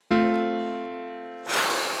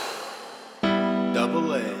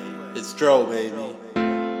Double A. It's Dro, baby.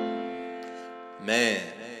 Man.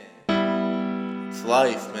 It's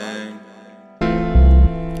life, man.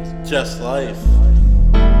 It's just life.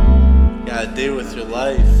 You gotta deal with your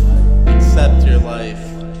life. Accept your life.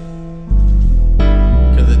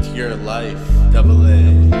 Cause it's your life. Double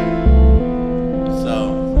A.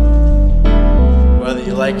 So, whether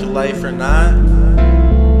you like your life or not,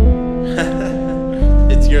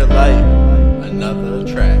 it's your life. Another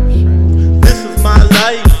track. This is my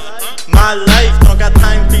life. My life. Don't got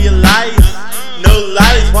time for your life. No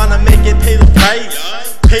lies. Wanna make it pay the price.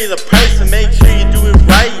 Pay the price and make sure you do it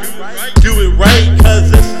right. Do it right, cause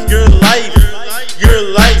this is your life. Your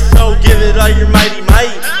life, so give it all your mighty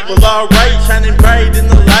might. Well, alright, shining bright in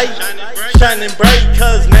the light. Shining bright,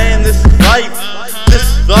 cause man, this is life. This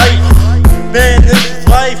is life. Man, this is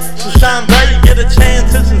life. So shine bright, get a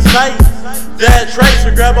chance, it's in sight. That's right,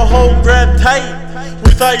 so grab a hold, grab tight.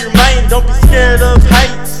 With all your might, don't be scared of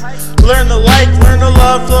heights. Learn to like, learn to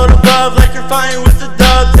love, float above like you're flying with the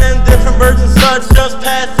doves and different birds and such. Just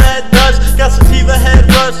past that Dutch, got sativa, head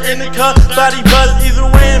rush, in the cup, body buzz. Either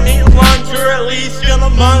way, I'm eating lunch or at least gonna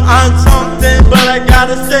munch on something. But I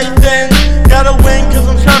gotta stay thin, gotta win cause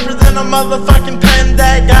I'm sharper than a motherfucking pen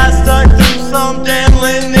that got stuck through some damn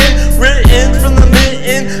linen. Written from the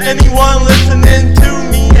mitten, anyone listening to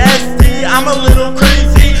me, SD, I'm a little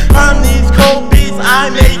crazy. On these cold beats, I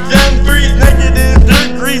make them freeze. Negative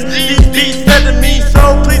degrees, these beats fed to me,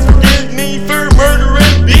 so please forgive me for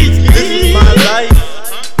murdering beats. This is my life,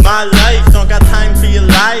 my life. Don't got time for your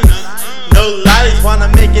life. No lies, wanna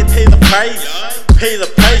make it pay the price. Pay the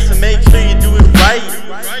price and make sure you do it right.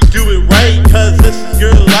 Do it right, cause this is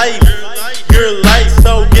your life. Your life,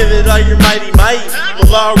 so give it all your mighty might.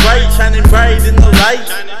 Well, alright, shining bright in the light.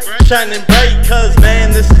 Shining bright, cause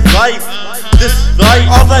man, this is life. This is life.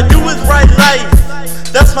 All I do is write life.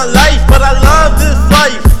 That's my life, but I love this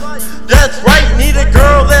life. That's right, need a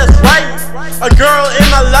girl that's right. A girl in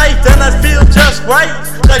my life, then I feel just right.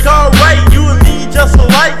 Like alright, you and me just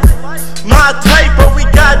alike. My type, but we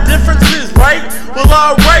got differences, right? Well,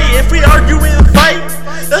 alright, if we argue and fight,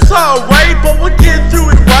 that's alright, but we'll get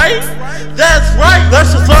through it, right? That's right,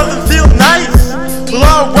 let's just love and feel nice. Well,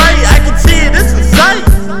 alright, I can see it, it's in sight.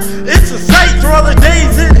 It's in sight through all the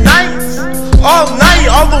days and nights. All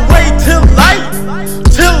night, all the way till light.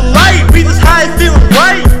 Till light, we just high feeling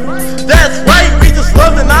right. That's right, we just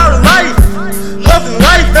loving our life. Loving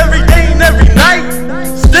life every day and every night.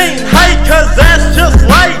 Staying high, cause that's just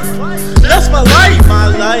life. That's my life. My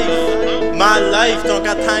life, my life. Don't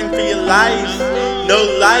got time for your life. No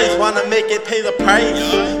lies, wanna make it pay the price.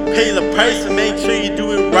 Pay the price and make sure you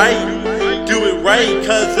do it right. Do it right,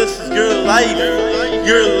 cause this is your life.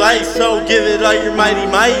 Your life, so give it all your mighty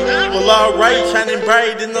might. Well, alright, shining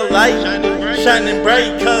bright in the light. Shining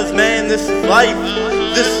bright, cause man, this is life.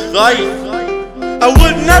 This is life. I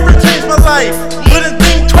would never change my life. Wouldn't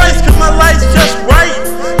think twice, cause my life's just right.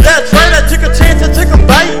 That's right, I took a chance, I took a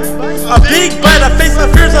bite. A big bite, I face my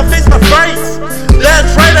fears, I face my frights.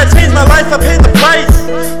 That's right, I changed my life, I paid the price.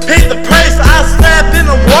 Paid the price, I snapped in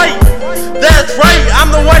a white. That's right,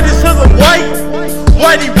 I'm the whitest of the white.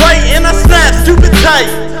 Whitey white, and I snap stupid tight.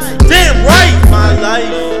 Damn right.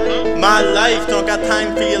 My life, don't got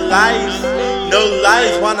time for your life. No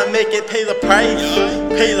lies, wanna make it pay the price.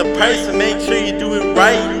 Pay the price and make sure you do it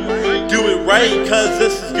right. Do it right, cause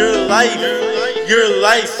this is your life. Your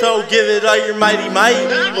life, so give it all your mighty might.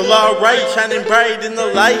 Well, alright, shining bright in the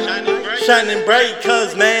light. Shining bright,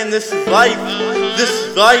 cause man, this is life. This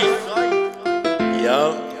is life.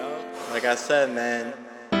 Yup, like I said, man,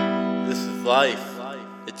 this is life.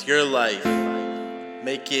 It's your life.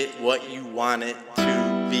 Make it what you want it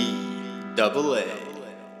to be. Double A.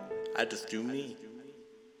 I just do me.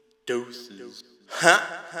 Doses. Huh?